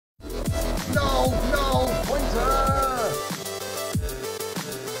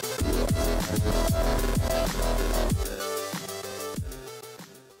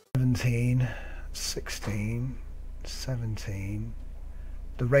17, 16, 17.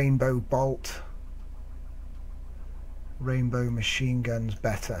 The rainbow bolt. Rainbow machine gun's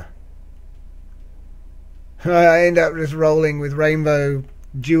better. I end up just rolling with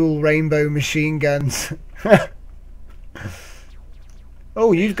dual rainbow machine guns.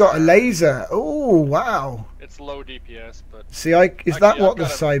 Oh, you've got a laser. Oh, wow. It's low DPS, but... See, is that what the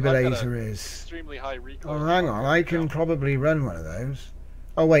cyber laser is? Extremely high recoil. Oh, hang on. I can probably run one of those.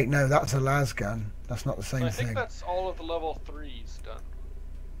 Oh, wait, no, that's a las gun. That's not the same thing. I think that's all of the level 3s done.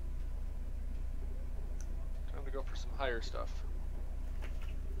 Time to go for some higher stuff.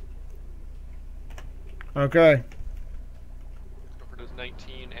 Okay. Let's go for those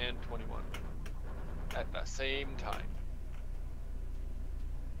 19 and 21 at the same time.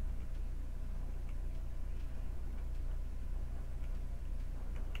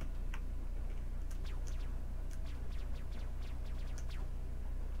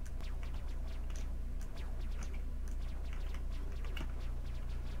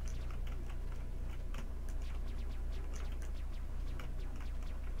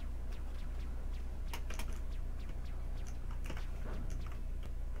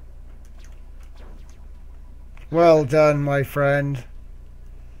 Well done, my friend.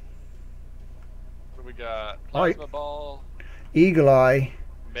 What do we got? Plasma ball. Eagle eye.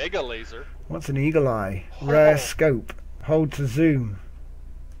 Mega laser. What's an eagle eye? Rare scope. Hold to zoom.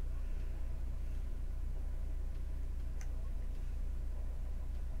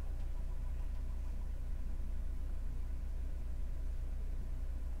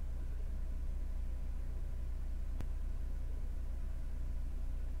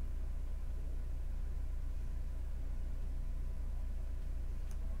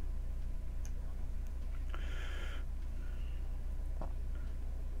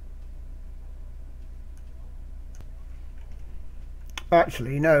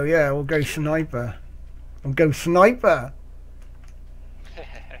 Actually, no, yeah, we'll go sniper. We'll go sniper!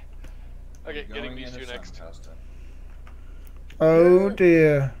 Okay, getting these two next. Oh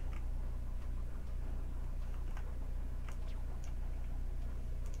dear.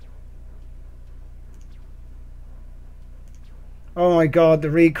 Oh my god,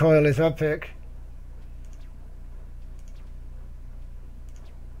 the recoil is epic.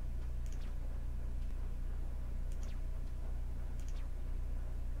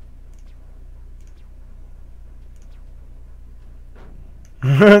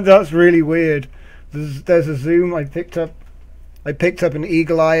 That's really weird. There's a zoom. I picked up an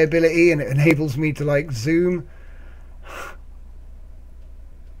eagle eye ability, and it enables me to like zoom.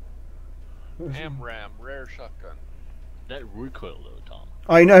 AMRAM, rare shotgun. That recoil though, Tom.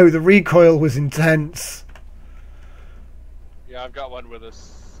 I know, the recoil was intense. Yeah, I've got one with a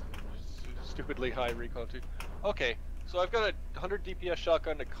stupidly high recoil too. Okay, so I've got a 100 DPS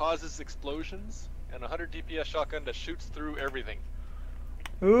shotgun that causes explosions, and a 100 DPS shotgun that shoots through everything.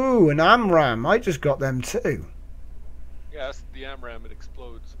 Ooh, an AMRAM. I just got them too. Yeah, that's the AMRAM. It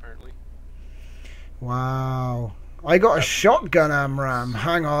explodes apparently. Wow. I got a shotgun AMRAM.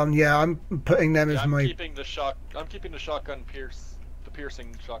 Hang on, yeah, I'm putting them as my. I'm keeping the shotgun the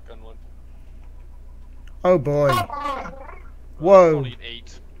piercing shotgun one. Oh boy. Well, Whoa. only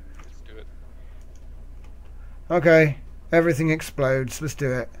 8. Let's do it. Okay, everything explodes. Let's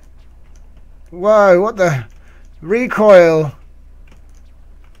do it. Whoa, what the recoil?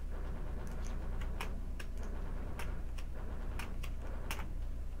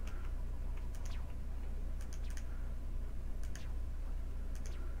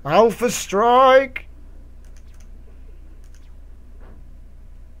 Alpha strike.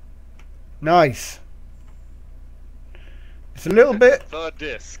 Nice. It's a little bit. The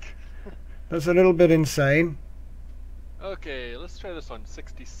disc. That's a little bit insane. Okay, let's try this one.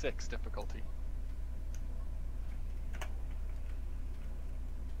 66 difficulty.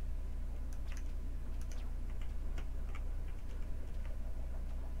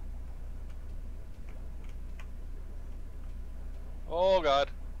 Oh god.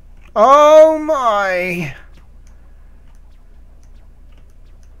 Oh my!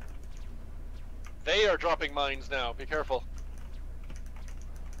 They are dropping mines now. Be careful.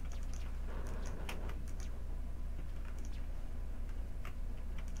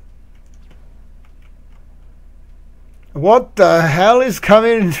 What the hell is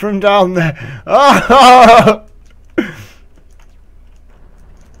coming from down there? Oh!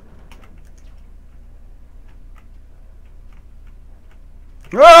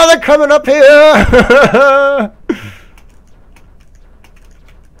 Oh, they're coming up here!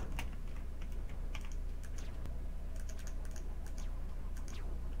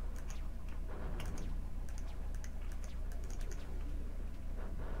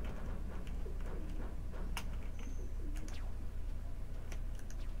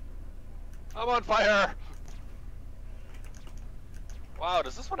 I'm on fire! Wow,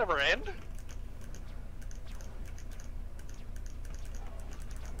 does this one ever end?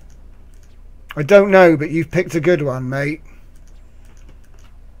 I don't know, but you've picked a good one, mate.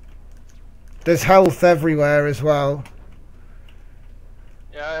 There's health everywhere as well.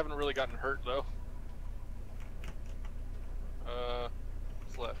 Yeah, I haven't really gotten hurt though.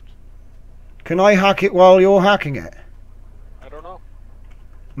 What's left? Can I hack it while you're hacking it? I don't know.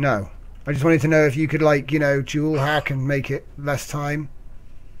 No. I just wanted to know if you could, like, you know, dual hack and make it less time.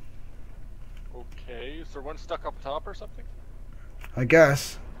 Okay, is there one stuck up top or something? I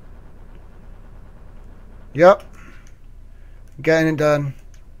guess. Yep. Getting it done.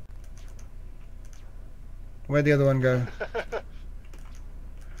 Where'd the other one go?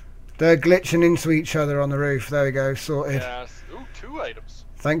 They're glitching into each other on the roof. There we go, sorted. Yes. Ooh, 2 items.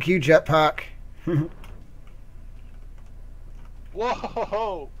 Thank you, jetpack.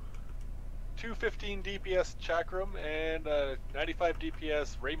 Whoa! 215 DPS chakram and 95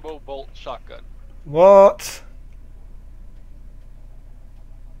 DPS rainbow bolt shotgun. What?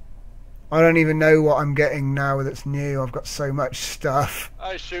 I don't even know what I'm getting now that's new. I've got so much stuff.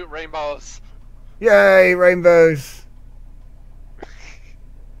 I shoot rainbows. Yay, rainbows.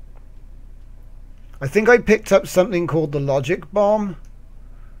 I think I picked up something called the logic bomb.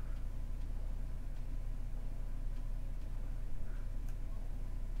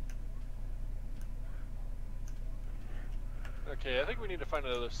 Okay, I think we need to find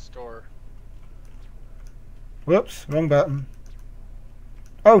another store. Whoops, wrong button.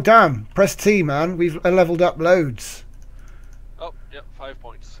 Oh, damn. Press T, man. We've leveled up loads. Oh, yep, 5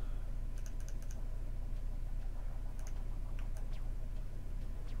 points.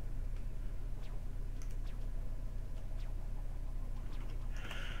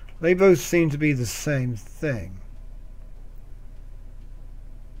 They both seem to be the same thing.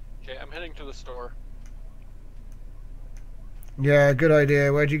 Okay, I'm heading to the store. Yeah, good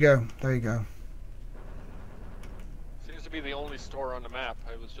idea. Where'd you go? There you go. Seems to be the only store on the map.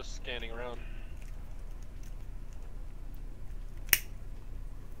 I was just scanning around.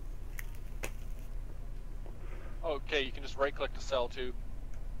 Okay, you can just right click to sell too.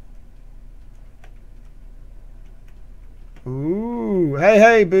 Ooh.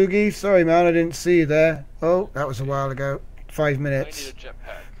 Hey, Boogie. Sorry, man. I didn't see you there. Oh, that was a while ago. 5 I minutes. need a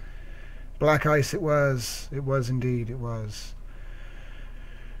jetpack. Black ice it was. It was indeed. It was.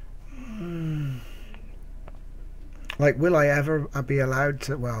 Like, will I ever be allowed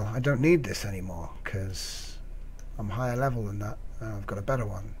to... Well, I don't need this anymore because I'm higher level than that. I've got a better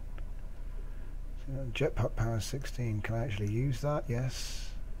one. Jetpack power 16. Can I actually use that?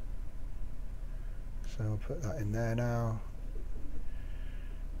 Yes. So I'll put that in there now.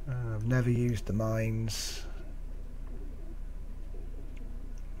 I've never used the mines.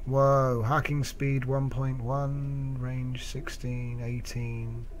 Whoa, hacking speed 1.1, range 16,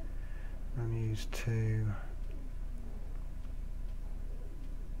 18, and use 2.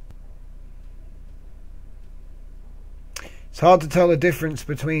 It's hard to tell the difference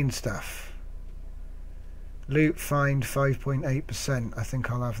between stuff. Loot find 5.8%. I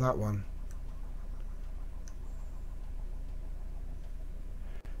think I'll have that one.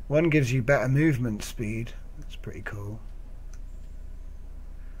 One gives you better movement speed. That's pretty cool.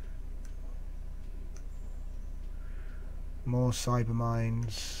 More cyber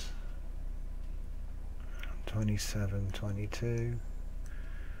mines. 27, 22.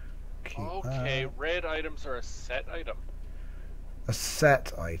 Keep Okay, that. red items are a set item. A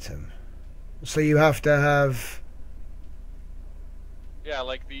set item. So you have to have... Yeah,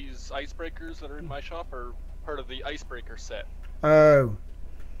 like these icebreakers that are in my shop are part of the icebreaker set. Oh.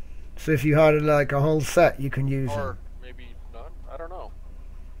 So if you had like a whole set, you can use Or them. maybe not. I don't know.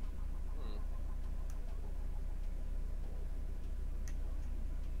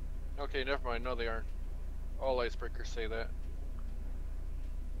 Okay, never mind. No, they aren't. All icebreakers say that.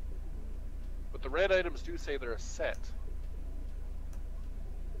 But the red items do say they're a set.